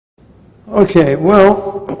Okay,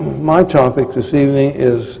 well, my topic this evening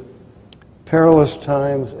is Perilous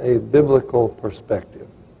Times, a Biblical Perspective.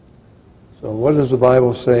 So what does the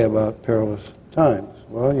Bible say about perilous times?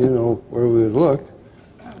 Well, you know where we would look.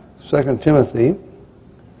 2 Timothy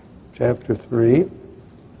chapter 3.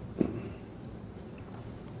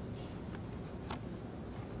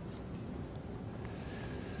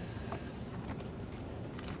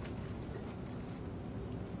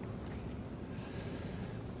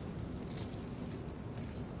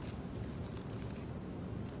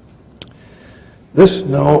 This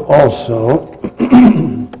know also,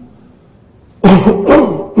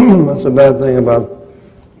 that's a bad thing about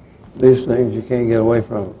these things, you can't get away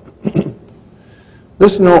from it.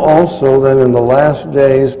 This know also that in the last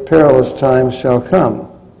days perilous times shall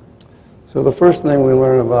come. So the first thing we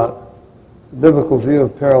learn about the biblical view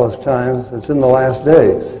of perilous times, it's in the last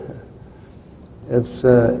days. It's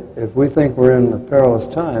if we think we're in the perilous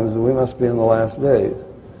times, then we must be in the last days.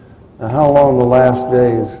 Now how long the last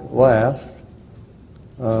days last,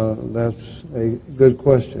 that's a good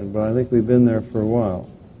question, but I think we've been there for a while.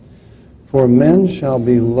 For men shall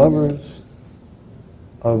be lovers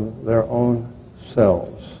of their own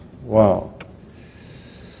selves. Wow.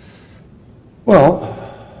 Well,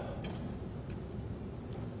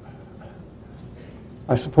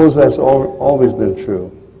 I suppose that's always been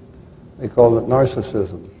true. They call it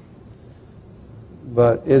narcissism.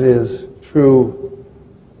 But it is true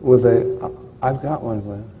with I've got one,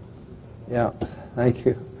 Glenn. Yeah. Thank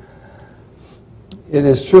you. It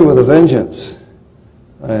is true with a vengeance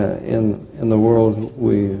in the world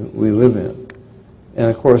we live in. And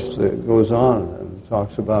of course it goes on and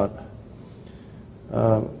talks about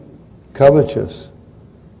covetous,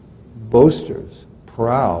 boasters,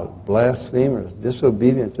 proud, blasphemers,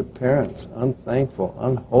 disobedient to parents, unthankful,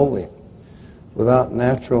 unholy, without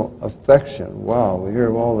natural affection. Wow, we hear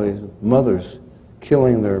of all these mothers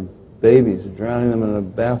killing their babies, drowning them in a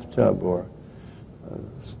bathtub, or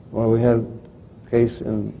well, we had a case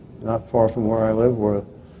not far from where I live where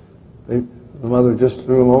the mother just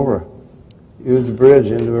threw him over a huge bridge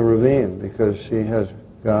into a ravine because she had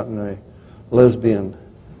gotten a lesbian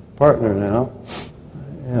partner now.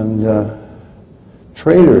 And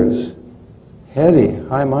traitors, heady,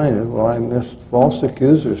 high-minded, well, I missed false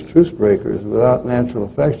accusers, truce breakers, without natural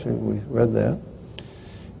affection, we read that.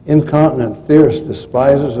 Incontinent, fierce,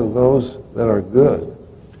 despisers of those that are good.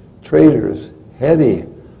 Traitors, heady,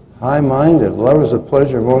 high-minded, lovers of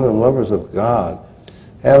pleasure more than lovers of God,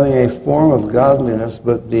 having a form of godliness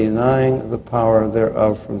but denying the power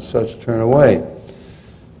thereof, from such turn away.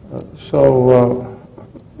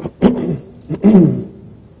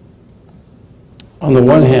 On the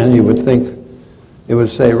one hand, you would think it would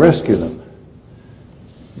say rescue them.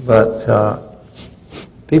 But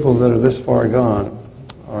people that are this far gone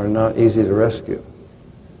are not easy to rescue.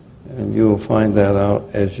 And you will find that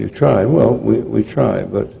out as you try. Well, we try,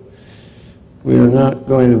 but we are not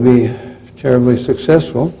going to be terribly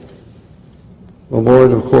successful. The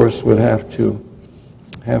Lord, of course, would have to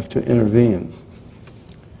intervene.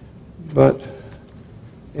 But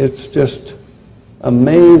it's just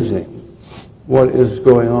amazing what is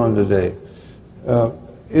going on today.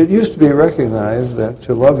 It used to be recognized that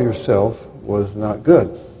to love yourself was not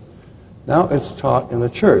good. Now it's taught in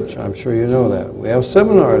the church. I'm sure you know that. We have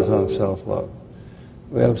seminars on self-love.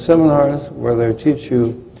 We have seminars where they teach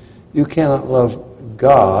you cannot love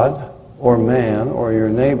God or man or your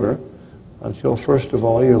neighbor until, first of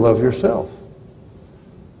all, you love yourself.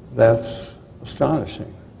 That's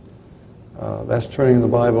astonishing. That's turning the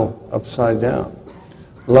Bible upside down.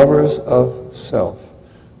 Lovers of self.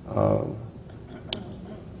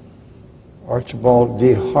 Archibald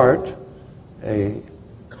D. Hart, a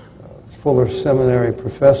Fuller Seminary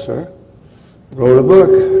professor, wrote a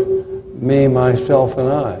book, Me, Myself, and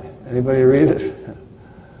I. Anybody read it?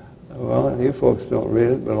 Well, you folks don't read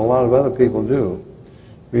it, but a lot of other people do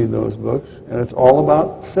read those books. And it's all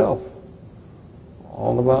about self,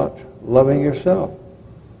 all about loving yourself.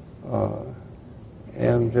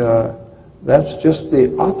 That's just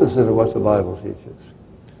the opposite of what the Bible teaches.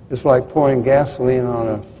 It's like pouring gasoline on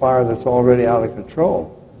a fire that's already out of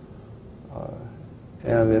control.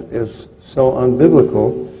 And it is so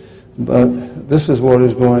unbiblical, but this is what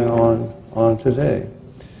is going on today.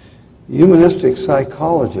 Humanistic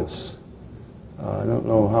psychologists, I don't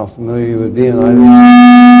know how familiar you would be, and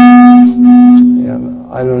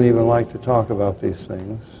I don't even like to talk about these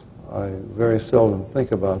things. I very seldom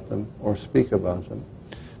think about them or speak about them.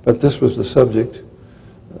 But this was the subject,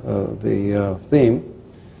 the theme.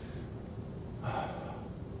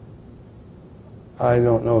 I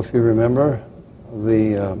don't know if you remember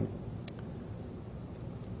the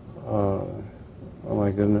oh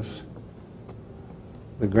my goodness,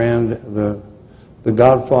 the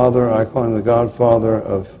godfather, I call him the godfather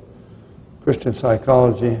of Christian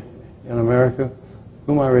psychology in America.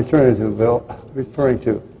 Who am I referring to, Bill?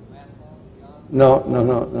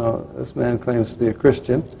 No. This man claims to be a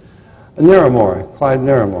Christian. Narramore, Clyde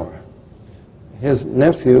Narramore. His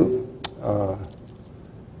nephew,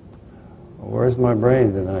 where's my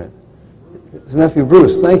brain tonight? His nephew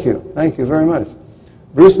Bruce, thank you very much.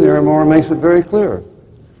 Bruce Narramore makes it very clear.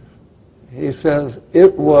 He says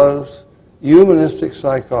it was humanistic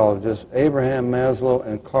psychologists Abraham Maslow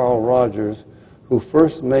and Carl Rogers who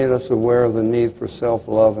first made us aware of the need for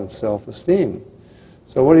self-love and self-esteem.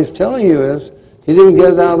 So what he's telling you is he didn't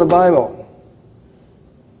get it out of the Bible.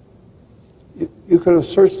 You could have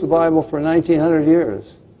searched the Bible for 1900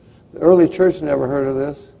 years. The early church never heard of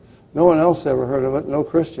this. No one else ever heard of it, no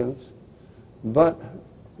Christians. But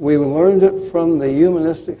we learned it from the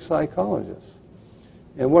humanistic psychologists.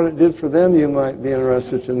 And what it did for them, you might be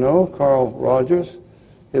interested to know. Carl Rogers,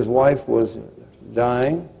 his wife was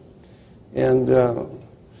dying. And,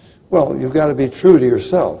 well, you've got to be true to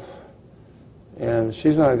yourself. And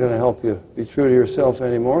she's not going to help you be true to yourself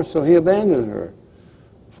anymore, so he abandoned her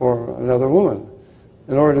for another woman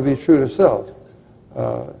in order to be true to self.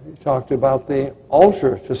 He talked about the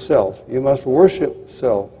altar to self. You must worship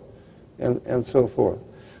self, and so forth.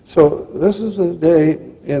 So this is the day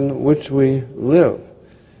in which we live.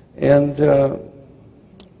 And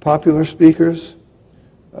popular speakers,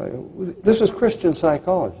 this is Christian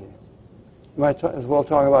psychology. You might as well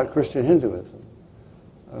talk about Christian Hinduism.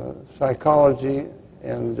 Psychology,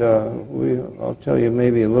 and I'll tell you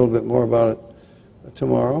maybe a little bit more about it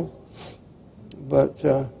tomorrow. But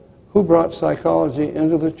who brought psychology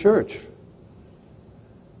into the church?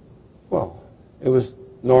 Well, it was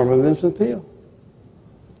Norman Vincent Peale.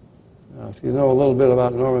 Now, if you know a little bit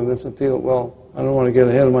about Norman Vincent Peale, well, I don't want to get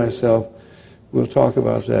ahead of myself. We'll talk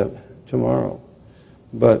about that tomorrow.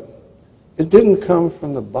 But it didn't come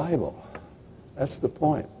from the Bible. That's the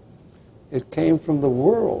point. It came from the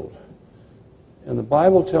world. And the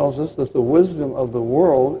Bible tells us that the wisdom of the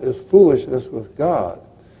world is foolishness with God.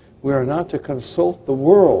 We are not to consult the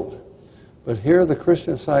world. But here the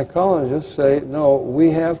Christian psychologists say, no,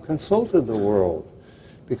 we have consulted the world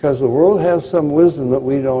because the world has some wisdom that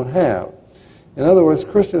we don't have. In other words,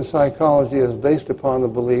 Christian psychology is based upon the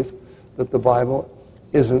belief that the Bible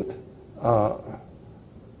isn't, well,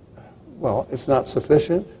 it's not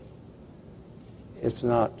sufficient. It's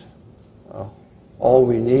not all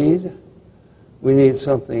we need. We need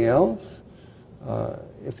something else.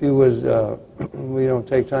 If you would, we don't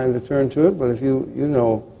take time to turn to it, but if you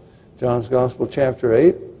know John's Gospel, chapter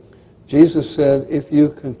 8, Jesus said, if you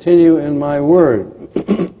continue in my word,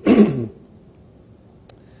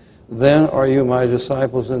 then are you my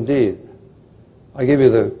disciples indeed. I give you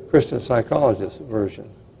the Christian psychologist version.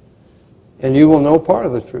 And you will know part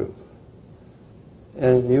of the truth.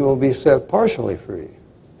 And you will be set partially free.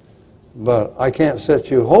 But I can't set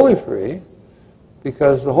you wholly free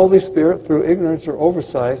because the Holy Spirit, through ignorance or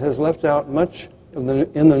oversight, has left out much in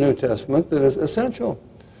the New Testament that is essential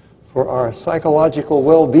for our psychological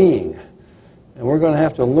well-being. And we're going to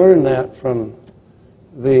have to learn that from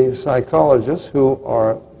the psychologists who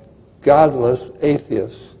are godless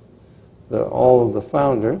atheists, all of the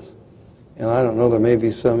founders. And I don't know, there may be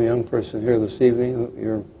some young person here this evening,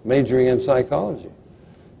 you're majoring in psychology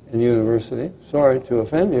in university. Sorry to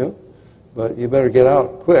offend you, but you better get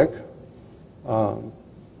out quick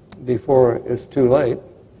before it's too late.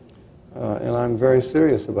 And I'm very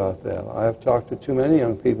serious about that. I've talked to too many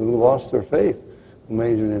young people who lost their faith, who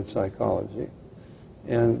majored in psychology,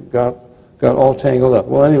 and got all tangled up.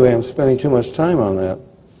 Well, anyway, I'm spending too much time on that.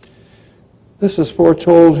 This is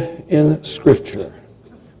foretold in Scripture.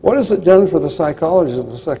 What has it done for the psychologists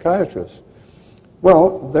and the psychiatrists?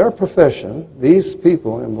 Well, their profession, these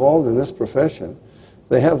people involved in this profession,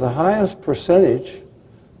 they have the highest percentage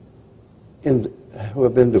who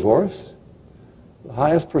have been divorced, the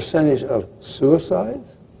highest percentage of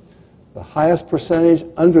suicides, the highest percentage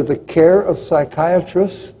under the care of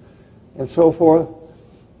psychiatrists, and so forth.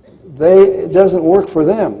 It doesn't work for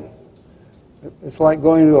them. It's like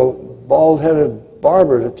going to a bald-headed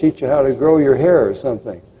barber to teach you how to grow your hair or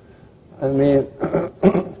something. I mean,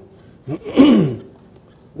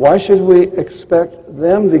 why should we expect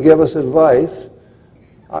them to give us advice?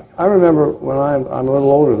 I remember when I'm a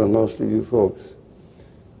little older than most of you folks.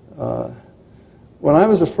 When I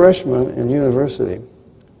was a freshman in university,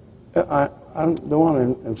 I don't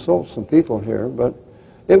want to insult some people here, but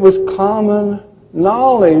it was common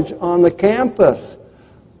knowledge on the campus.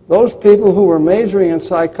 Those people who were majoring in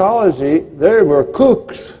psychology, they were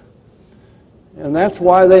kooks. And that's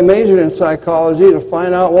why they majored in psychology, to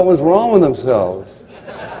find out what was wrong with themselves.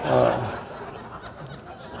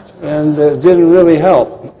 And it didn't really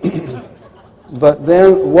help. But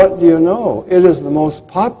then, what do you know? It is the most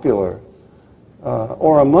popular,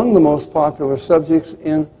 or among the most popular subjects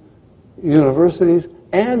in universities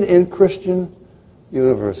and in Christian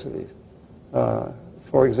universities.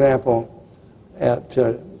 For example, at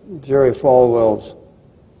Jerry Falwell's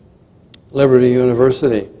Liberty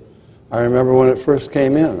University, I remember when it first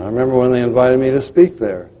came in. I remember when they invited me to speak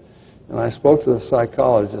there. And I spoke to the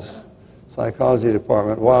psychology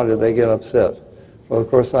department. Wow, did they get upset. Well, of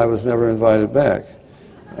course, I was never invited back.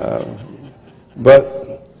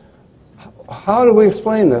 But how do we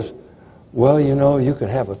explain this? Well, you know, you could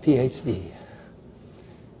have a PhD.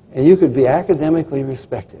 And you could be academically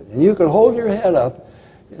respected. And you could hold your head up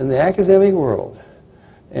in the academic world.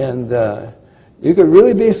 And you could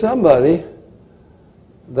really be somebody.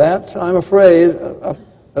 That's, I'm afraid,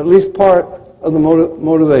 at least part of the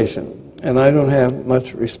motivation. And I don't have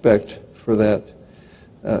much respect for that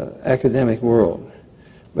academic world.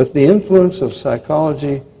 But the influence of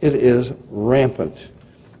psychology, it is rampant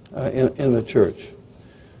in the church.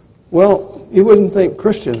 Well, you wouldn't think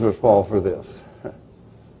Christians would fall for this. I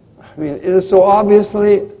mean, it is so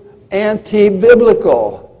obviously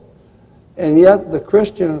anti-biblical. And yet the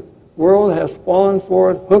Christian world has fallen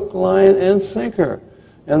for it hook, line, and sinker.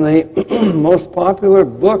 And the most popular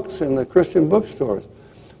books in the Christian bookstores,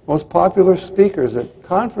 most popular speakers at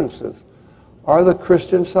conferences are the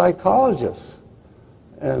Christian psychologists.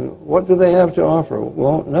 And what do they have to offer?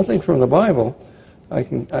 Well, nothing from the Bible. I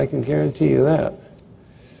can guarantee you that.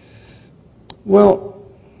 Well,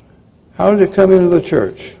 how did it come into the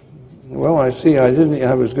church? Well, I see. I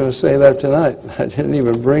was going to say that tonight. I didn't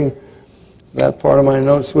even bring that part of my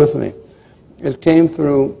notes with me. It came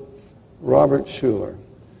through Robert Schuller.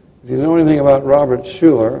 If you know anything about Robert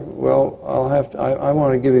Schuller, well, I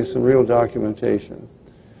want to give you some real documentation.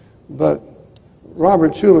 But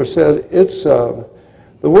Robert Schuller said, it's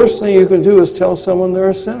the worst thing you can do is tell someone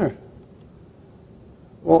they're a sinner.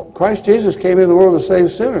 Well, Christ Jesus came into the world to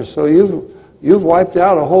save sinners, so you've wiped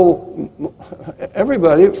out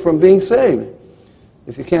everybody from being saved.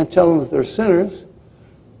 If you can't tell them that they're sinners,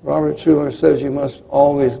 Robert Schuller says you must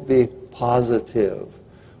always be positive.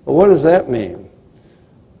 Well, what does that mean?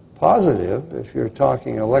 Positive, if you're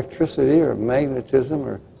talking electricity or magnetism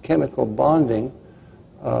or chemical bonding,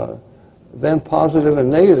 then positive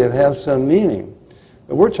and negative have some meaning.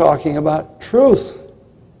 But we're talking about truth.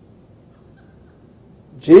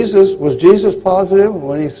 Was Jesus positive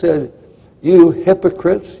when he said, "You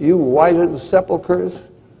hypocrites, you whited sepulchres,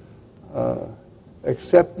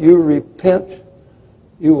 except you repent,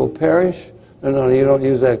 you will perish"? No, you don't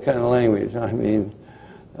use that kind of language. I mean,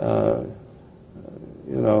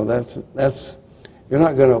 you know, you're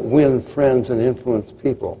not going to win friends and influence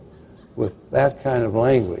people with that kind of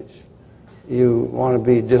language. You want to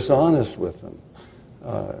be dishonest with them.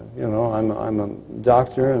 You know, I'm a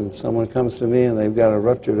doctor, and someone comes to me and they've got a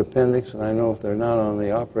ruptured appendix, and I know if they're not on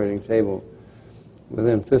the operating table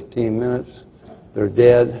within 15 minutes, they're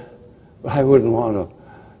dead. But I wouldn't want to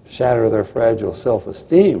shatter their fragile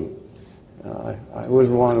self-esteem. I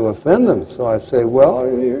wouldn't want to offend them, so I say, well,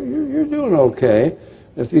 you're doing okay.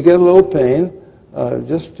 If you get a little pain,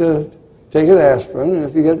 just take an aspirin, and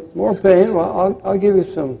if you get more pain, well, I'll give you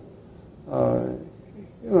some,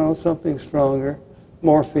 you know, something stronger,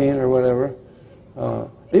 morphine or whatever.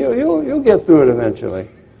 You'll get through it eventually.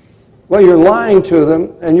 Well, you're lying to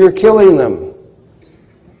them, and you're killing them.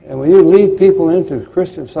 And when you lead people into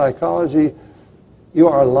Christian psychology, you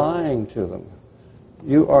are lying to them.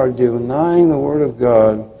 You are denying the Word of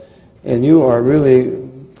God, and you are really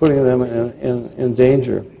putting them in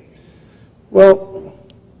danger. Well,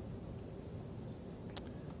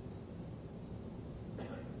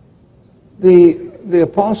 the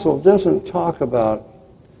apostle doesn't talk about,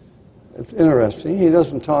 it's interesting, he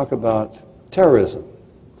doesn't talk about terrorism.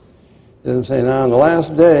 He doesn't say, now in the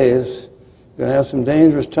last days, you're going to have some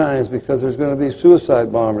dangerous times because there's going to be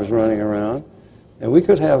suicide bombers running around, and we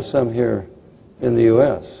could have some here in the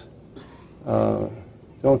U.S.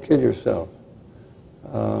 Don't kid yourself.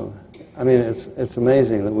 I mean, it's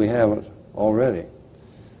amazing that we haven't already.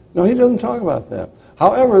 No, he doesn't talk about that.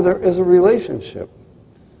 However, there is a relationship.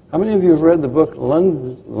 How many of you have read the book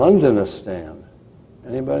Londonistan?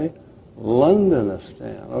 Anybody?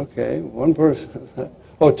 Londonistan. Okay, one person.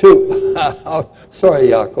 Oh, two. Sorry,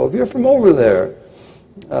 Yaakov. You're from over there.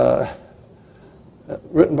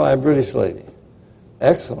 Written by a British lady.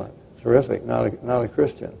 Excellent. Terrific. Not a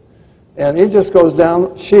Christian. And it just goes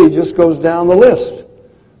down, she just goes down the list.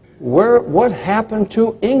 What happened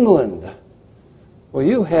to England? Well,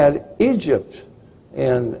 you had Egypt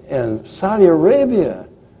and Saudi Arabia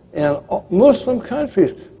and Muslim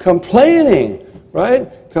countries complaining, right?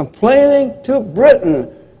 Complaining to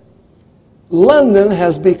Britain. London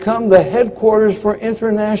has become the headquarters for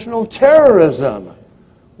international terrorism.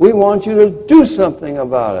 We want you to do something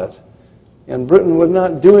about it. And Britain would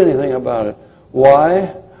not do anything about it.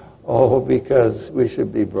 Why? Oh, because we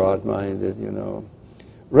should be broad-minded, you know.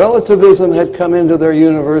 Relativism had come into their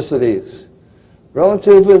universities.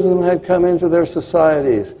 Relativism had come into their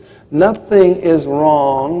societies. Nothing is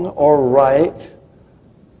wrong or right.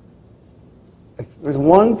 There's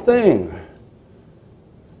one thing.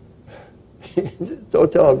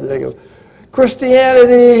 Don't tell them, Jacob.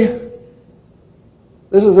 Christianity.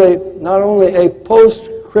 This is not only a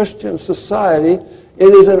post-Christian society,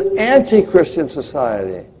 it is an anti-Christian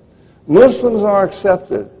society. Muslims are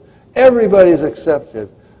accepted. Everybody's accepted,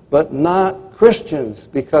 but not Christians,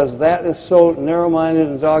 because that is so narrow-minded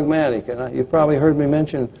and dogmatic. And you probably heard me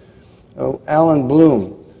mention Alan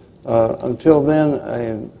Bloom, until then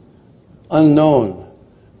an unknown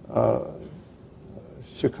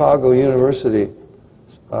Chicago University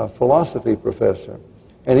philosophy professor.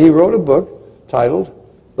 And he wrote a book titled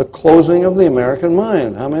The Closing of the American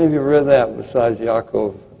Mind. How many of you read that besides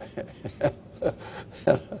Yaakov?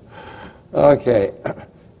 Okay.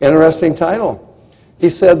 Interesting title. He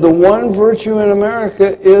said, the one virtue in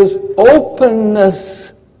America is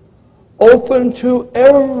openness. Open to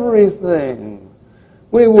everything.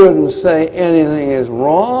 We wouldn't say anything is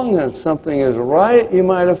wrong and something is right. You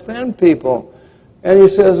might offend people. And he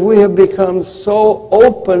says, we have become so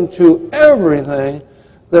open to everything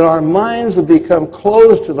that our minds have become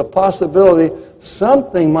closed to the possibility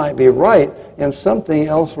something might be right and something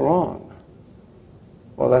else wrong.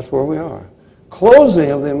 Well, that's where we are.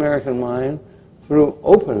 Closing of the American mind through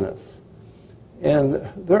openness. And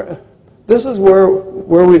this is where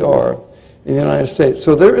we are in the United States.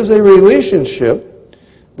 So there is a relationship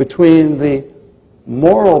between the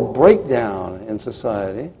moral breakdown in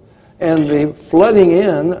society and the flooding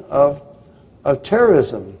in of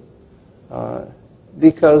terrorism,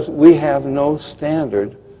 because we have no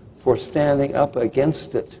standard for standing up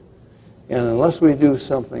against it. And unless we do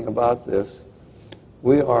something about this,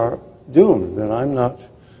 we are doomed. And I'm not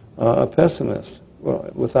a pessimist, well,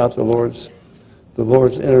 without the Lord's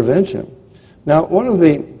intervention. Now, one of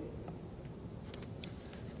the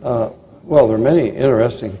well, there are many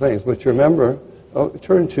interesting things, but you remember,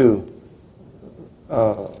 turn to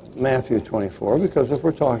Matthew 24, because if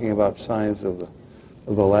we're talking about signs of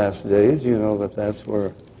the last days, you know that that's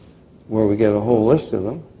where we get a whole list of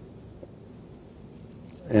them.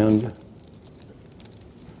 And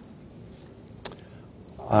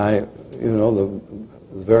the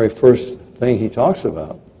very first thing he talks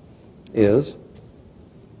about is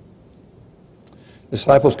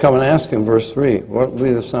disciples come and ask him, verse 3, what will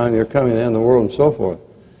be the sign of your coming, the end of the world, and so forth.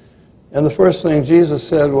 And the first thing Jesus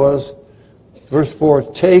said was, verse 4,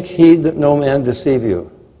 take heed that no man deceive you.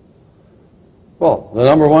 Well, the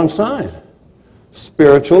number one sign,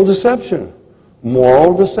 spiritual deception,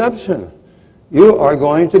 moral deception. You are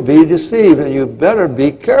going to be deceived, and you better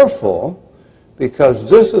be careful, because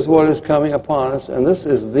this is what is coming upon us, and this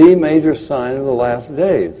is the major sign of the last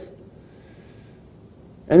days.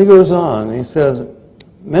 And he goes on, he says,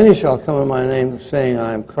 many shall come in my name, saying,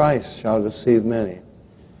 I am Christ, shall deceive many.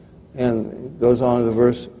 And it goes on to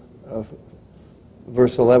verse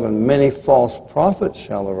 11, many false prophets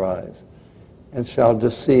shall arise, and shall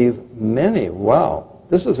deceive many. Wow,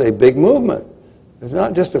 this is a big movement. It's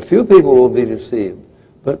not just a few people will be deceived,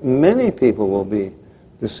 but many people will be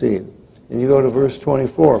deceived. And you go to verse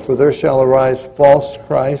 24, for there shall arise false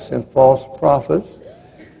Christs and false prophets,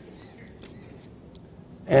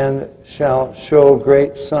 and shall show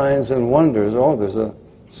great signs and wonders. Oh, there's a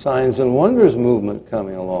signs and wonders movement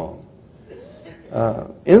coming along.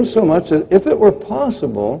 Insomuch that if it were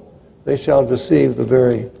possible, they shall deceive the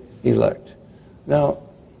very elect. Now,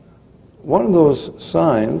 one of those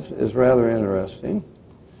signs is rather interesting.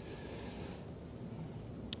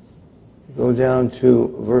 Go down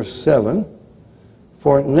to verse 7.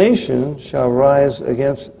 For nation shall rise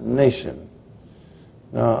against nation.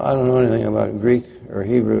 Now, I don't know anything about Greek or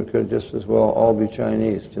Hebrew. It could just as well all be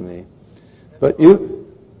Chinese to me. But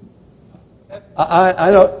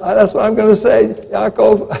I don't, that's what I'm going to say,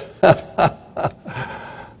 Yaakov.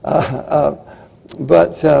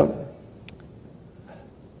 But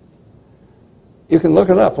you can look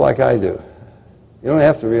it up like I do. You don't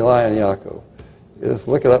have to rely on Yaakov. You just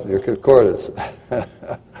look it up in your concordance.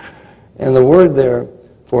 And the word there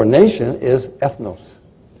for nation is ethnos.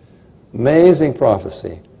 Amazing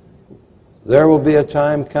prophecy. There will be a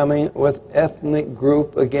time coming with ethnic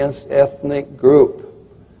group against ethnic group.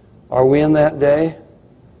 Are we in that day?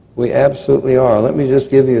 We absolutely are. Let me just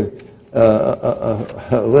give you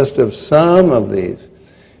a list of some of these.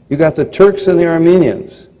 You got the Turks and the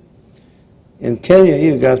Armenians. In Kenya,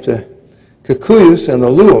 you got the Kikuyus and the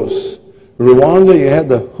Luos. Rwanda, you had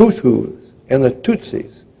the Hutus and the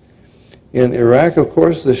Tutsis. In Iraq, of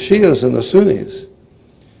course, the Shias and the Sunnis.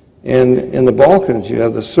 And in the Balkans, you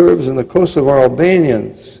have the Serbs and the Kosovo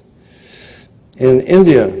Albanians. In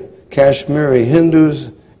India, Kashmiri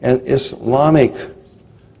Hindus and Islamic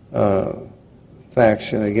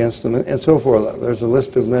faction against them, and so forth. There's a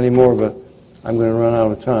list of many more, but I'm going to run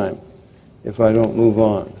out of time if I don't move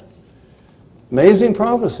on. Amazing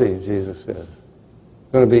prophecy, Jesus says.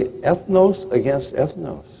 Going to be ethnos against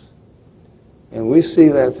ethnos. And we see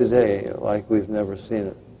that today like we've never seen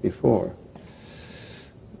it before.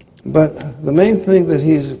 But the main thing that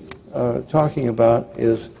he's talking about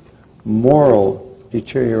is moral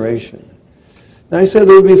deterioration. Now he said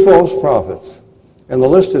there would be false prophets. And the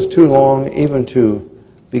list is too long even to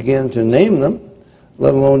begin to name them,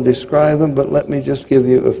 let alone describe them. But let me just give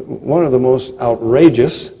you one of the most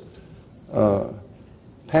outrageous.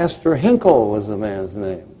 Pastor Hinkle was the man's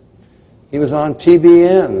name. He was on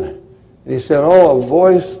TBN. And he said, oh, a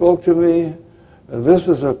voice spoke to me. This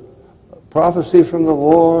is a prophecy from the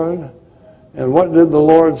Lord. And what did the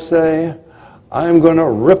Lord say? I'm going to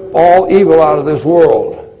rip all evil out of this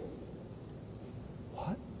world.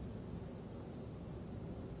 What?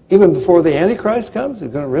 Even before the Antichrist comes,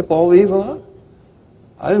 he's going to rip all the evil out?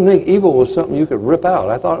 I didn't think evil was something you could rip out.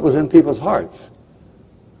 I thought it was in people's hearts.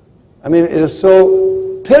 I mean, it is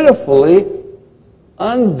so pitifully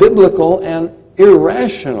unbiblical and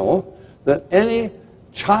irrational that any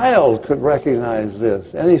child could recognize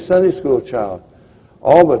this, any Sunday school child.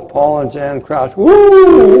 All but Paul and Jan Crouch.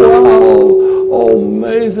 Woo! Wow! Oh,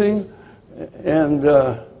 amazing. And,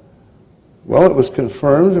 well, it was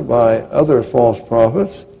confirmed by other false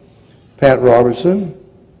prophets. Pat Robertson.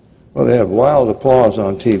 Well, they have wild applause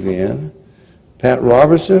on TVN. Pat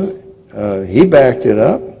Robertson, he backed it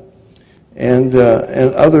up. And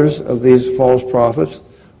others of these false prophets.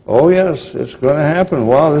 Oh, yes, it's going to happen.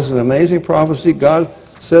 Wow, this is an amazing prophecy. God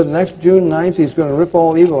said next June 9th he's going to rip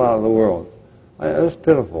all evil out of the world. That's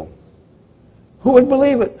pitiful. Who would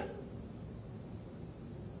believe it?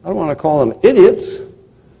 I don't want to call them idiots,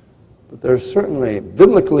 but they're certainly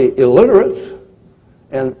biblically illiterate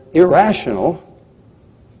and irrational.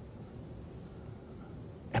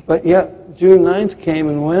 But yet, June 9th came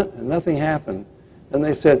and went, and nothing happened. And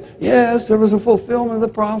they said, yes, there was a fulfillment of the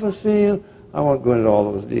prophecy, and I won't go into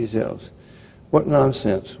all those details. What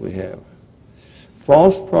nonsense we have.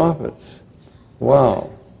 False prophets.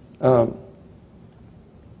 Wow.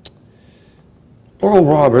 Oral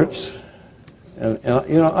Roberts, and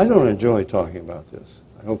you know, I don't enjoy talking about this.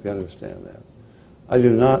 I hope you understand that. I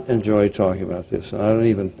do not enjoy talking about this, and I don't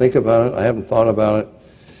even think about it. I haven't thought about it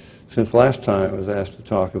since last time I was asked to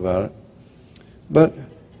talk about it. But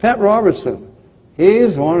Pat Robertson,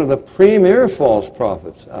 he's one of the premier false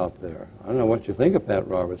prophets out there. I don't know what you think of Pat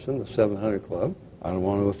Robertson, the 700 Club. I don't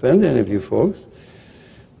want to offend any of you folks.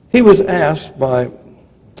 He was asked by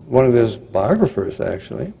one of his biographers,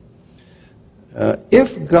 actually,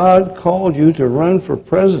 if God called you to run for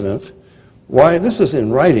president, why, this is in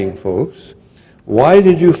writing, folks, why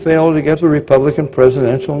did you fail to get the Republican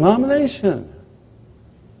presidential nomination?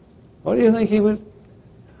 What do you think he would,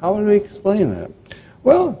 how would he explain that?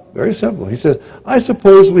 Well, very simple. He says, I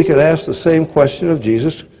suppose we could ask the same question of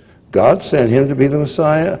Jesus. God sent him to be the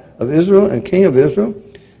Messiah of Israel and King of Israel,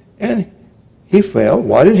 and he failed.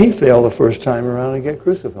 Why did he fail the first time around and get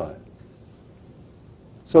crucified?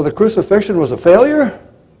 So the crucifixion was a failure?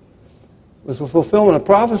 It was a fulfillment of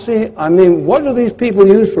prophecy? I mean, what do these people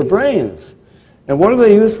use for brains? And what do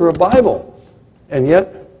they use for a Bible? And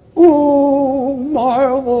yet, ooh,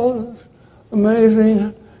 marvelous,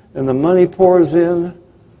 amazing, and the money pours in.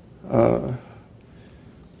 Well,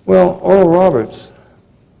 Oral Roberts,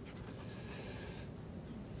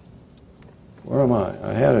 where am I?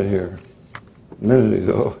 I had it here a minute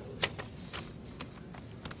ago.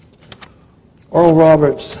 Oral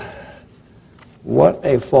Roberts, what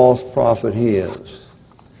a false prophet he is.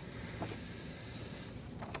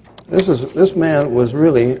 This man was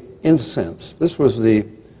really incensed. This was the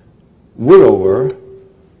widower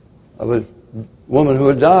of a woman who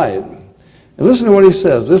had died. And listen to what he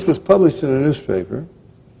says. This was published in a newspaper.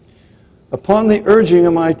 Upon the urging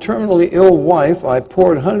of my terminally ill wife, I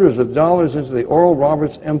poured hundreds of dollars into the Oral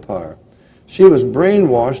Roberts empire. She was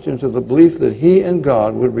brainwashed into the belief that he and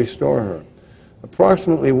God would restore her.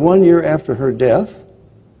 Approximately 1 year after her death,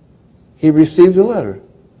 he received a letter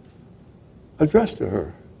addressed to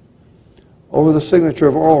her over the signature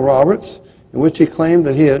of Oral Roberts, in which he claimed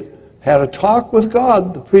that he had had a talk with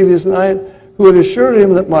God the previous night, who had assured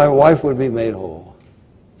him that my wife would be made whole.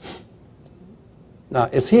 Now,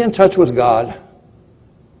 is he in touch with God?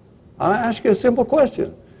 I ask you a simple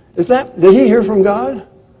question. Did he hear from God?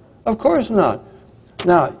 Of course not.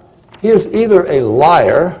 Now, he is either a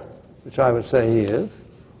liar, which I would say he is,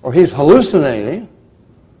 or he's hallucinating,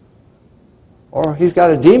 or he's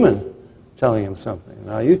got a demon telling him something.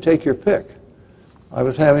 Now, you take your pick. I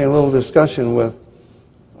was having a little discussion with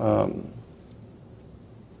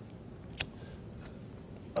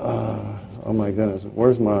oh my goodness,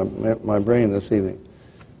 where's my brain this evening?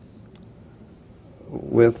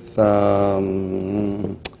 With,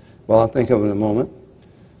 well, I'll think of it in a moment.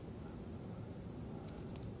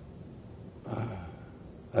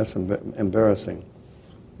 That's embarrassing.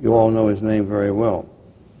 You all know his name very well.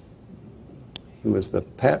 He was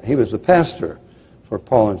the pastor for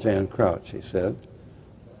Paul and Jan Crouch, he said.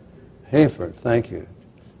 Hayford, thank you.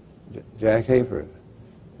 Jack Hayford.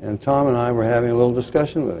 And Tom and I were having a little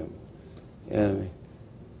discussion with him. And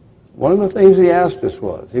one of the things he asked us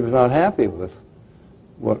was, he was not happy with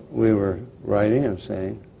what we were writing and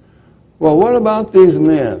saying, well, what about these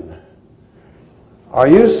men? Are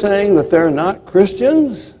you saying that they're not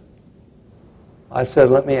Christians? I said,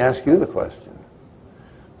 let me ask you the question.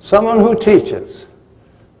 Someone who teaches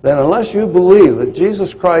that unless you believe that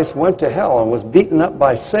Jesus Christ went to hell and was beaten up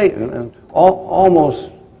by Satan and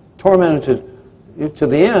almost tormented to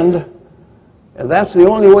the end, and that's the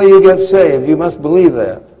only way you get saved, you must believe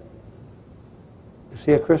that. Is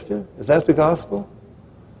he a Christian? Is that the gospel?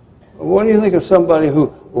 What do you think of somebody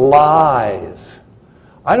who lies?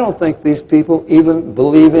 I don't think these people even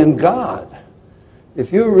believe in God.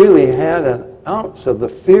 If you really had an ounce of the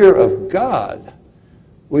fear of God,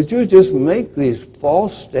 would you just make these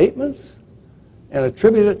false statements and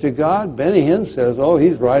attribute it to God? Benny Hinn says, oh,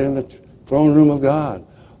 he's right in the throne room of God.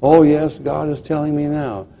 Oh, yes, God is telling me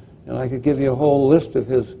now. And I could give you a whole list of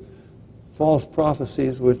his false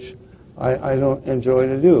prophecies, which I don't enjoy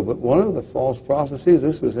to do. But one of the false prophecies,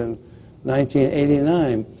 this was in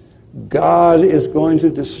 1989, God is going to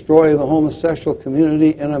destroy the homosexual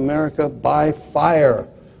community in America by fire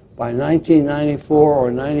by 1994 or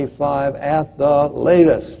 95 at the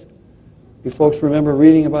latest. You folks remember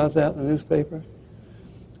reading about that in the newspaper?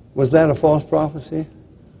 Was that a false prophecy?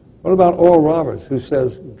 What about Oral Roberts, who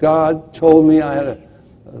says, God told me I had a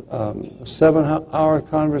 7-hour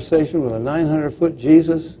conversation with a 900-foot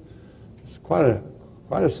Jesus? It's quite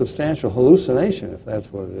a substantial hallucination, if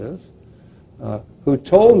that's what it is. Who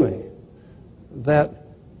told me that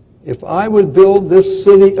if I would build this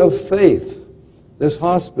city of faith, this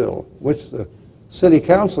hospital, which the city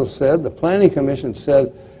council said, the planning commission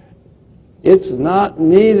said, it's not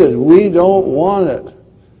needed, we don't want it.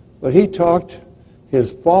 But he talked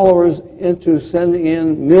his followers into sending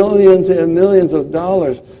in millions and millions of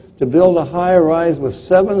dollars to build a high-rise with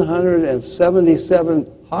 777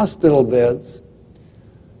 hospital beds,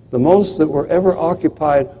 the most that were ever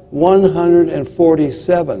occupied,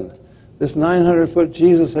 147. This 900-foot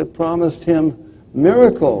Jesus had promised him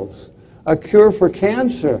miracles, a cure for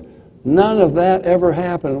cancer. None of that ever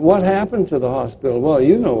happened. What happened to the hospital? Well,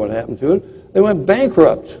 you know what happened to it. They went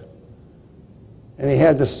bankrupt. And he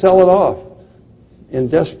had to sell it off in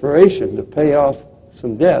desperation to pay off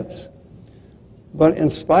some debts. But in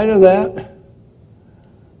spite of that,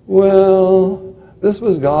 well, this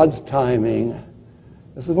was God's timing.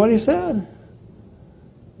 This is what he said.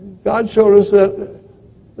 God showed us that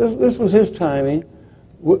this was his timing.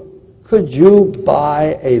 Could you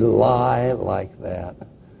buy a lie like that?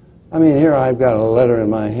 I mean, here I've got a letter in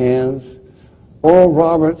my hands. Oral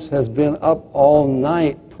Roberts has been up all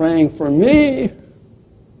night praying for me.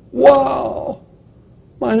 Wow!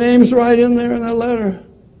 My name's right in there in that letter.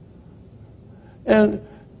 And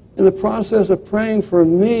in the process of praying for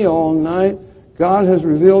me all night, God has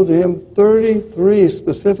revealed to him 33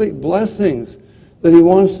 specific blessings that he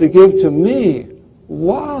wants to give to me.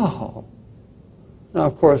 Wow! Now,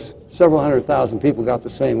 of course, several 100,000 people got the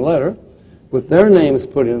same letter with their names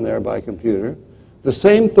put in there by computer. The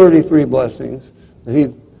same 33 blessings that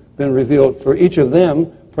he'd been revealed for each of them,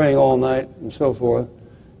 praying all night and so forth.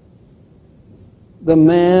 The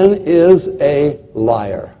man is a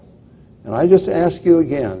liar. And I just ask you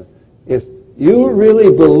again, if you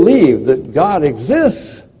really believe that God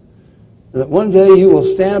exists, and that one day you will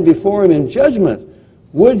stand before him in judgment,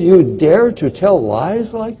 would you dare to tell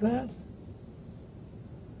lies like that?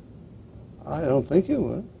 I don't think you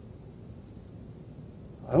would.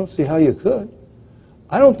 I don't see how you could.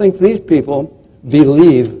 I don't think these people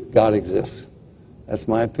believe God exists. That's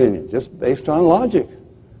my opinion, just based on logic.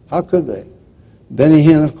 How could they? Benny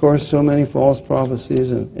Hinn, of course, so many false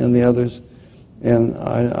prophecies and the others, and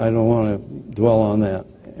I don't want to dwell on that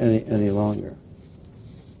any longer.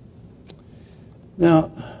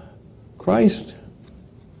 Now, Christ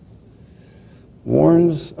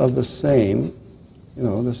warns of the same. You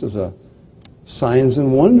know, this is a signs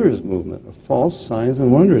and wonders movement, a false signs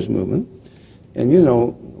and wonders movement. And you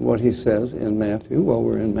know what he says in Matthew. Well,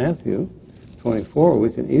 we're in Matthew 24. We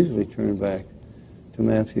can easily turn back to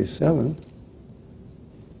Matthew 7.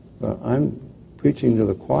 But I'm preaching to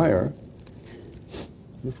the choir.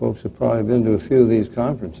 You folks have probably been to a few of these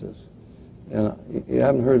conferences. And you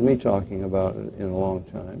haven't heard me talking about it in a long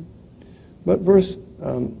time. But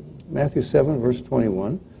Matthew 7, verse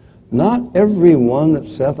 21, not every one that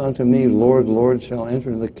saith unto me, Lord, Lord, shall enter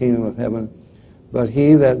into the kingdom of heaven, but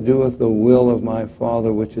he that doeth the will of my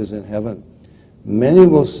Father which is in heaven. Many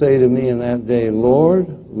will say to me in that day, Lord,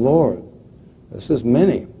 Lord. This is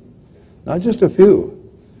many, not just a few.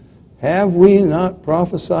 Have we not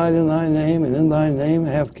prophesied in thy name, and in thy name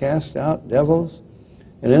have cast out devils,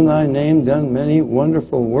 and in thy name done many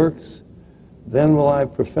wonderful works? Then will I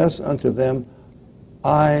profess unto them,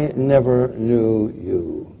 I never knew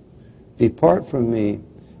you. Depart from me,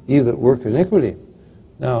 ye that work iniquity.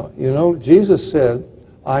 Now, you know, Jesus said,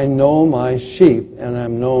 I know my sheep, and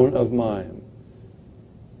am known of mine.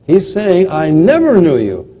 He's saying, I never knew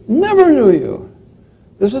you. Never knew you.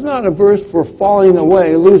 This is not a verse for falling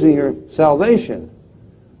away, losing your salvation.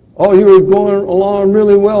 Oh, you were going along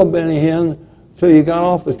really well, Benny Hinn, till you got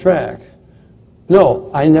off the track.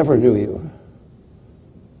 No, I never knew you.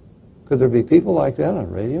 Could there be people like that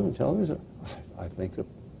on radio and television? I think the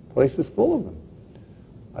place is full of them.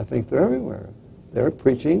 I think they're everywhere. They're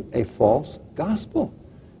preaching a false gospel.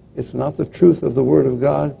 It's not the truth of the Word of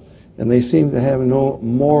God, and they seem to have no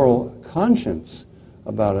moral conscience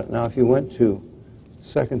about it. Now, if you went to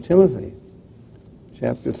 2 Timothy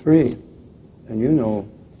chapter 3, and you know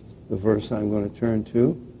the verse I'm going to turn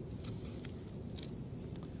to.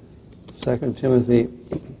 2 Timothy,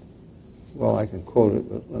 well, I can quote it,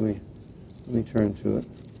 but let me turn to it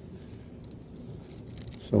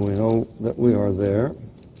so we know that we are there.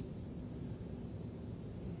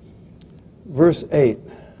 Verse 8.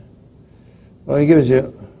 Well, he gives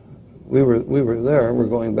you, we were there, we're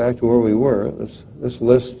going back to where we were. This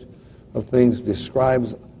list of things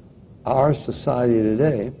describes our society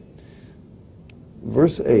today.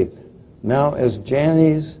 Verse 8, now as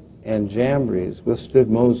Jannes and Jambres withstood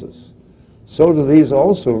Moses, so do these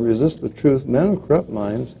also resist the truth. Men of corrupt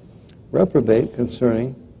minds reprobate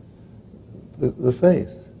concerning the faith.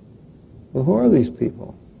 Well, who are these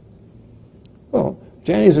people? Well,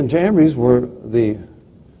 Jannes and Jambres were the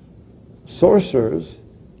sorcerers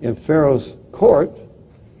in Pharaoh's court.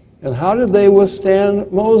 And how did they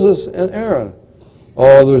withstand Moses and Aaron?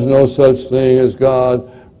 Oh, there's no such thing as God.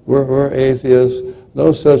 We're atheists.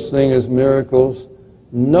 No such thing as miracles.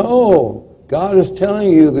 No. God is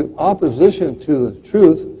telling you the opposition to the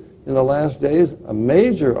truth in the last days, a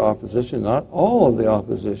major opposition, not all of the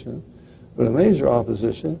opposition, but a major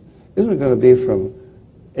opposition, isn't going to be from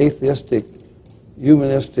atheistic,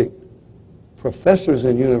 humanistic professors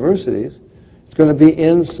in universities. It's going to be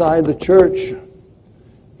inside the church.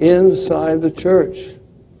 Inside the church.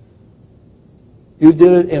 You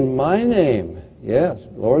did it in my name. Yes,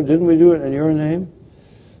 Lord, didn't we do it in your name?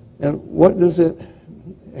 And what does it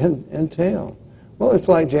entail? Well, it's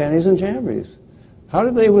like Jannes and Jambres. How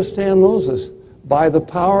did they withstand Moses? By the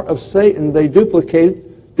power of Satan, they duplicated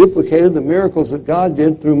the miracles that God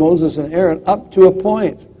did through Moses and Aaron up to a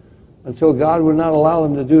point until God would not allow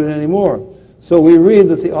them to do it anymore. So we read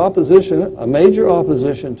that the opposition, a major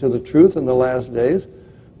opposition to the truth in the last days,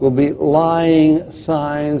 will be lying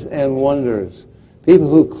signs and wonders. People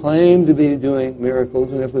who claim to be doing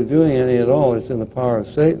miracles, and if they're doing any at all, it's in the power of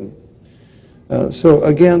Satan. So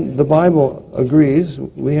again, the Bible agrees.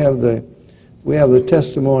 We have the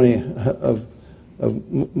testimony of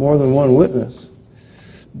more than one witness.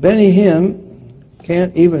 Benny Hinn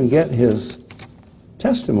can't even get his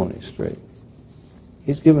testimony straight.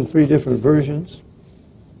 He's given 3 different versions.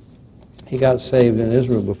 He got saved in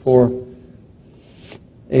Israel before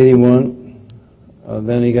 81.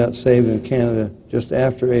 Then he got saved in Canada just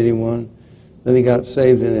after 81. Then he got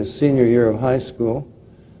saved in his senior year of high school.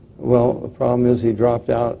 Well, the problem is he dropped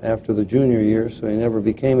out after the junior year, so he never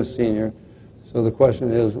became a senior. So the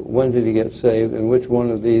question is, when did he get saved, and which one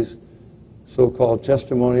of these so-called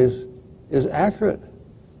testimonies is accurate?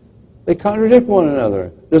 They contradict one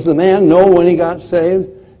another. Does the man know when he got saved?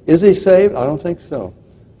 Is he saved? I don't think so,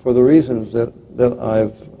 for the reasons that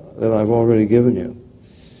that I've already given you.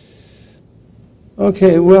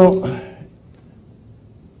 Okay, well,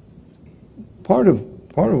 part of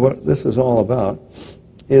what this is all about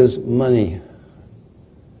is money.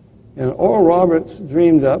 And Oral Roberts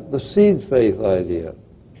dreamed up the seed faith idea.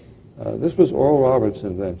 This was Oral Roberts'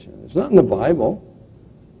 invention. It's not in the Bible.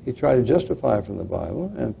 He tried to justify it from the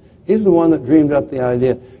Bible, and he's the one that dreamed up the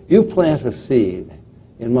idea, you plant a seed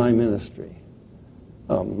in my ministry.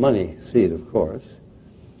 Money seed, of course.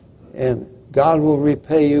 And God will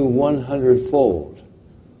repay you 100-fold.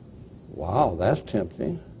 Wow, that's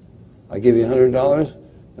tempting. I give you $100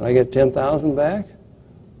 and I get 10,000 back?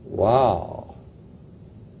 Wow.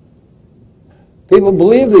 People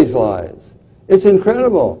believe these lies. It's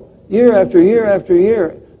incredible. Year after year after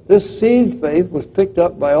year, this seed faith was picked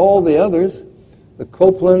up by all the others, the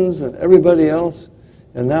Copelands and everybody else,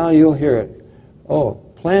 and now you'll hear it. Oh,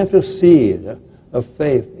 plant a seed of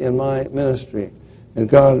faith in my ministry, and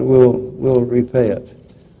God will repay it.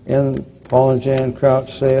 And Paul and Jan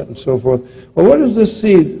Crouch say it and so forth. Well, what does this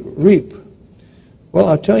seed reap? Well,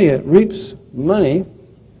 I'll tell you, it reaps money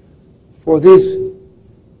for these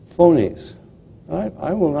phonies.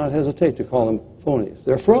 I will not hesitate to call them phonies.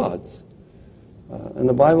 They're frauds. And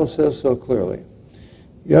the Bible says so clearly.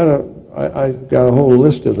 I've got a whole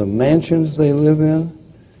list of the mansions they live in,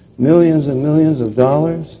 millions and millions of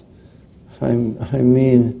dollars. I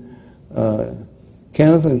mean,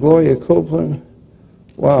 Kenneth and Gloria Copeland,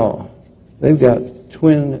 wow, they've got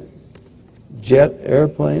twin jet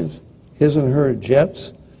airplanes, his and her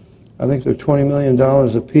jets. I think they're $20 million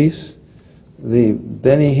a piece. The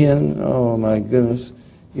Benny Hinn, oh my goodness.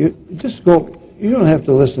 You just go, you don't have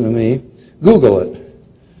to listen to me. Google it.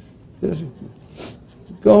 Just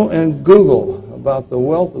go and Google about the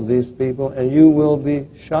wealth of these people and you will be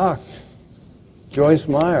shocked. Joyce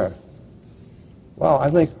Meyer. Wow,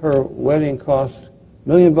 I think her wedding cost $1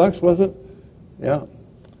 million, was it? Yeah,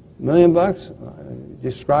 $1 million.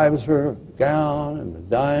 Describes her gown and the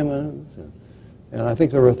diamonds, and I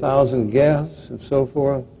think there were 1,000 guests and so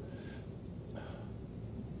forth.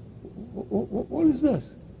 What is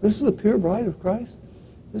this? This is the pure bride of Christ?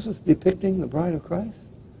 This is depicting the bride of Christ?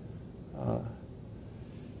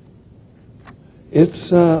 It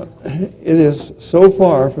is so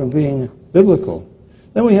far from being biblical.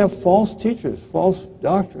 Then we have false teachers, false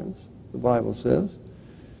doctrines, the Bible says.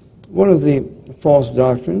 One of the false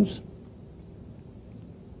doctrines,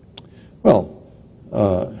 well,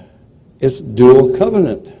 it's dual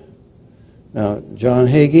covenant. Now, John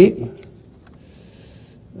Hagee,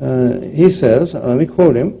 he says, let me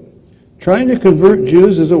quote him, trying to convert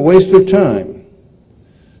Jews is a waste of time.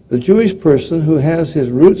 The Jewish person who has his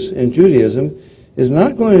roots in Judaism is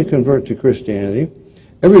not going to convert to Christianity.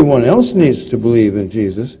 Everyone else needs to believe in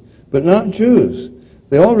Jesus, but not Jews.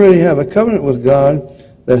 They already have a covenant with God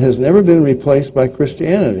that has never been replaced by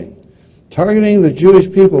Christianity. Targeting the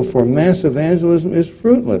Jewish people for mass evangelism is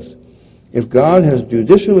fruitless. If God has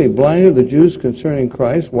judicially blinded the Jews concerning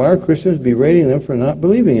Christ, why are Christians berating them for not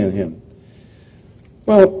believing in him?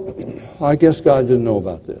 Well, I guess God didn't know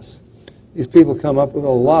about this. These people come up with a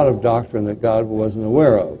lot of doctrine that God wasn't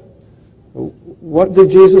aware of. What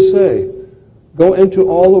did Jesus say? Go into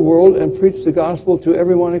all the world and preach the gospel to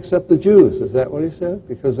everyone except the Jews. Is that what he said?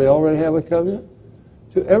 Because they already have a covenant?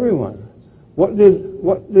 To everyone. What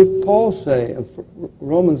did Paul say in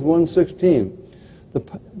Romans 1:16? The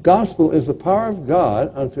gospel is the power of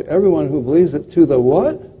God unto everyone who believes it. To the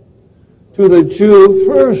what? To the Jew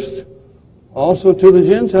first. Also to the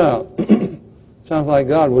Gentile. Sounds like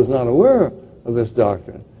God was not aware of this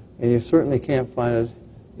doctrine. And you certainly can't find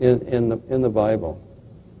it in the Bible.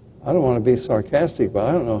 I don't want to be sarcastic, but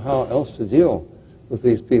I don't know how else to deal with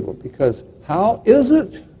these people. Because how is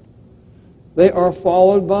it? They are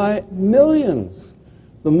followed by millions.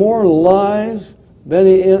 The more lies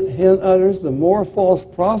Benny Hinn utters, the more false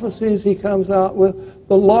prophecies he comes out with,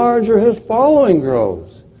 the larger his following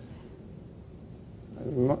grows.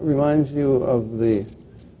 It reminds you of the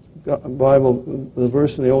Bible, the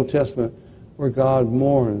verse in the Old Testament where God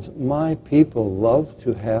mourns, my people love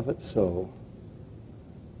to have it so.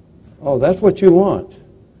 Oh, that's what you want.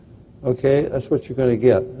 Okay, that's what you're going to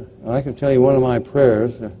get. And I can tell you one of my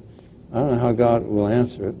prayers, I don't know how God will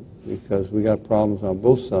answer it because we got problems on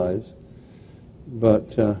both sides.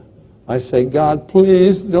 But I say, God,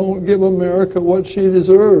 please don't give America what she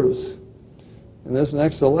deserves in this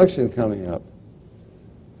next election coming up.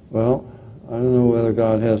 Well, I don't know whether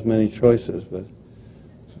God has many choices, but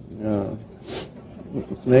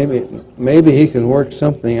maybe he can work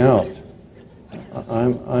something out.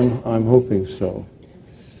 I'm hoping so.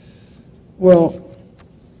 Well,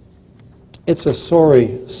 it's a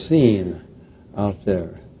sorry scene out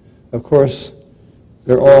there. of course,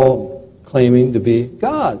 they're all claiming to be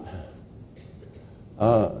God.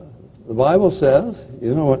 The Bible says,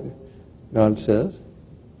 you know what God says?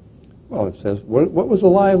 Well, it says, what was the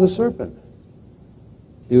lie of the serpent?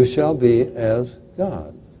 You shall be as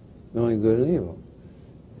God, knowing good and evil.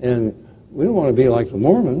 And we don't want to be like the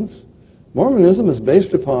Mormons. Mormonism is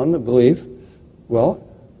based upon the belief, well,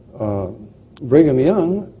 Brigham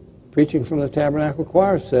Young, preaching from the Tabernacle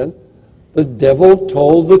Choir, said, the devil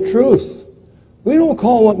told the truth. We don't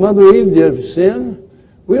call what Mother Eve did sin.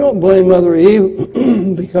 We don't blame Mother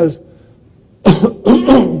Eve because,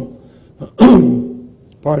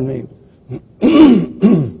 pardon me,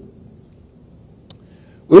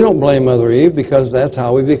 we don't blame Mother Eve because that's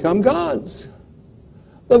how we become gods.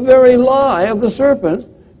 The very lie of the serpent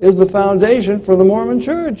is the foundation for the Mormon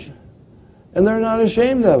church. And they're not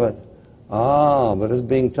ashamed of it. But it's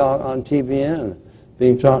being taught on TBN,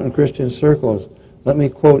 being taught in Christian circles. Let me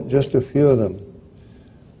quote just a few of them.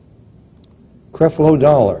 Creflo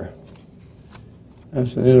Dollar.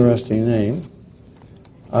 That's an interesting name.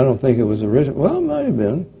 I don't think it was original. Well, it might have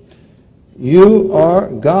been. You are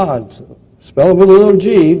God's. Spell it with a little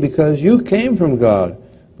g because you came from God.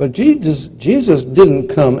 But Jesus didn't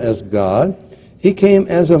come as God. He came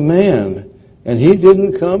as a man. And he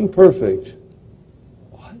didn't come perfect.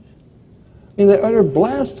 What? I mean, they utter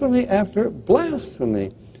blasphemy after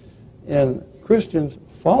blasphemy. And Christians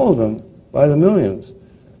follow them by the millions.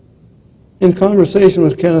 In conversation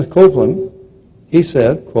with Kenneth Copeland, he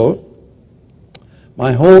said, quote,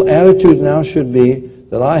 my whole attitude now should be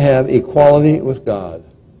that I have equality with God.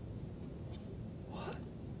 What?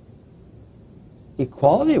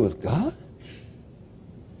 Equality with God?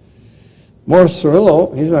 Morris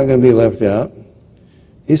Cerullo, he's not going to be left out.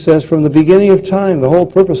 He says, from the beginning of time, the whole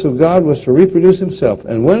purpose of God was to reproduce himself.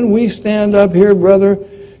 And when we stand up here, brother,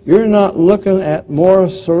 you're not looking at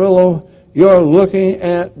Morris Cerullo, you're looking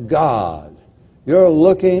at God. You're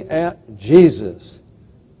looking at Jesus.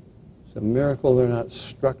 It's a miracle they're not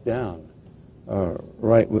struck down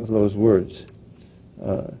right with those words.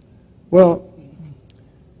 Well,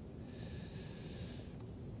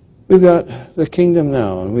 we've got the kingdom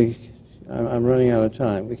now, and I'm running out of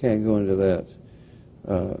time. We can't go into that.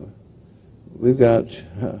 We've got,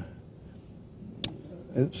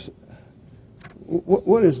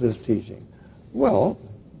 what is this teaching? Well,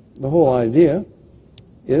 the whole idea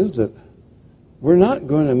is that we're not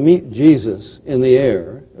going to meet Jesus in the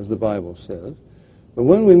air, as the Bible says, but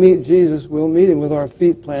when we meet Jesus, we'll meet him with our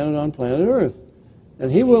feet planted on planet Earth.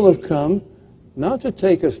 And he will have come not to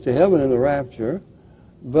take us to heaven in the rapture,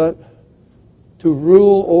 but to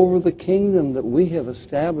rule over the kingdom that we have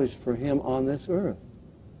established for him on this earth.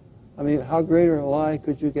 I mean, how greater a lie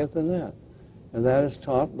could you get than that? And that is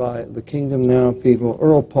taught by the Kingdom Now people.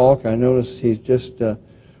 Earl Polk, I noticed he's just,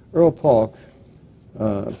 Earl Polk,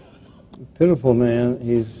 pitiful man.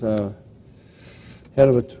 He's head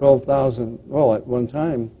of a 12,000, well, at one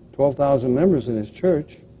time, 12,000 members in his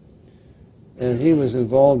church. And he was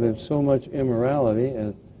involved in so much immorality,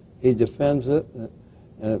 and he defends it, and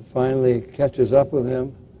it finally catches up with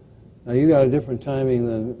him. Now, you got a different timing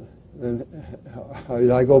than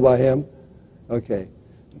I go by him? Okay.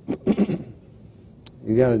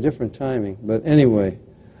 You got a different timing. But anyway,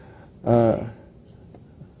 the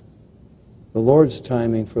Lord's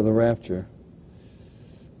timing for the rapture,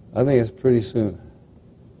 I think it's pretty soon.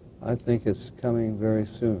 I think it's coming very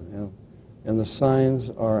soon. You know? And the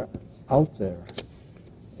signs are out there.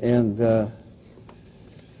 And,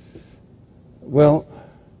 well,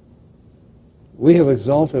 we have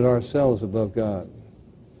exalted ourselves above God.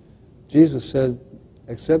 Jesus said,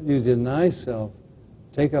 except you deny self,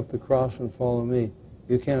 take up the cross and follow me,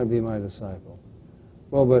 you cannot be my disciple.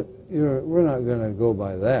 Well, but we're not going to go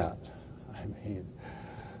by that. I mean,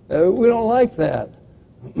 we don't like that.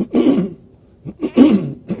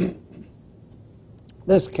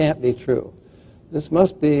 This can't be true. This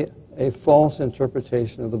must be a false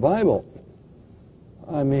interpretation of the Bible.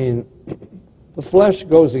 I mean, the flesh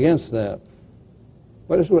goes against that.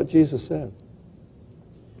 What is what Jesus said?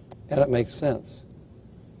 And it makes sense.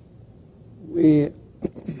 We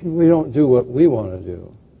don't do what we want to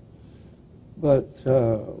do, but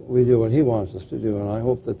we do what he wants us to do, and I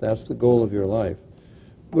hope that that's the goal of your life.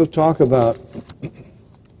 We'll talk about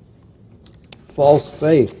false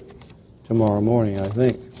faith tomorrow morning, I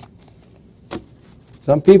think.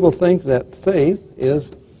 Some people think that faith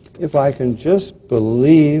is if I can just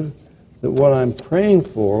believe that what I'm praying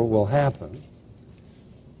for will happen.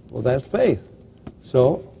 Well, that's faith.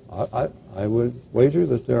 So I would wager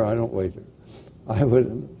that I don't wager.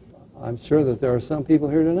 I'm sure that there are some people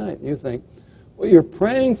here tonight, and you think, Well, you're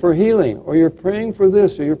praying for healing, or you're praying for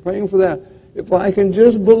this, or you're praying for that. If I can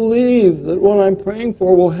just believe that what I'm praying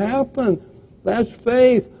for will happen, that's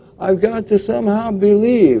faith. I've got to somehow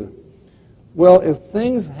believe. Well, if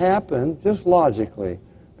things happen just logically,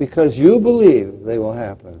 because you believe they will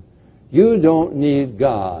happen, you don't need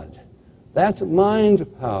God. That's mind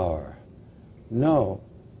power. No.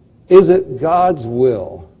 Is it God's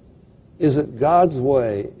will? Is it God's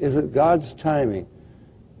way? Is it God's timing?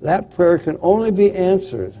 That prayer can only be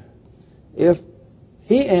answered if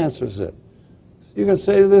He answers it. You can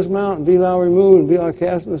say to this mountain, be thou removed and be thou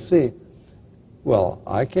cast in the sea. Well,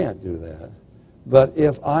 I can't do that. But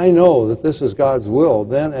if I know that this is God's will,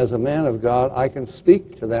 then as a man of God, I can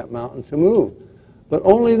speak to that mountain to move. But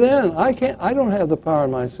only then. I don't have the power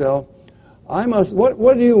in myself.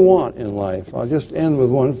 What do you want in life? I'll just end with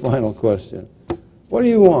one final question. What do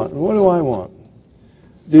you want? And what do I want?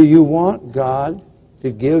 Do you want God to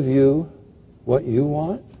give you what you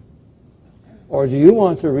want? Or do you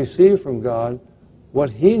want to receive from God what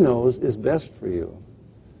He knows is best for you?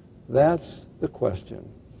 That's the question.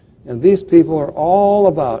 And these people are all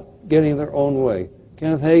about getting their own way.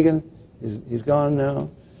 Kenneth Hagin, he's gone now.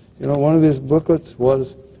 You know, one of his booklets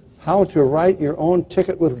was How to Write Your Own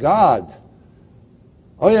Ticket with God.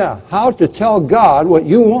 Oh yeah, how to tell God what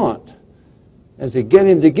you want and to get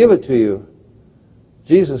Him to give it to you.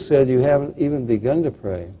 Jesus said you haven't even begun to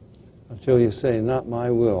pray until you say, not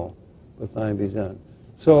my will, but thine be done.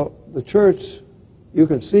 So the church, you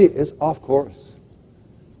can see, it's off course.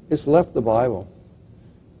 It's left the Bible.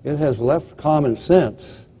 It has left common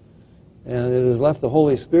sense, and it has left the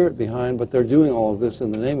Holy Spirit behind, but they're doing all of this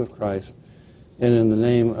in the name of Christ and in the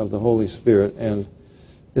name of the Holy Spirit. And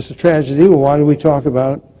it's a tragedy. Well, why do we talk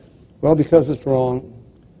about it? Well, because it's wrong,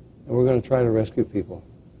 and we're going to try to rescue people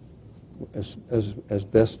as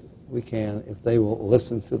best we can if they will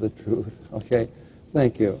listen to the truth. Okay?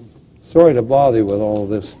 Thank you. Sorry to bother you with all of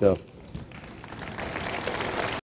this stuff.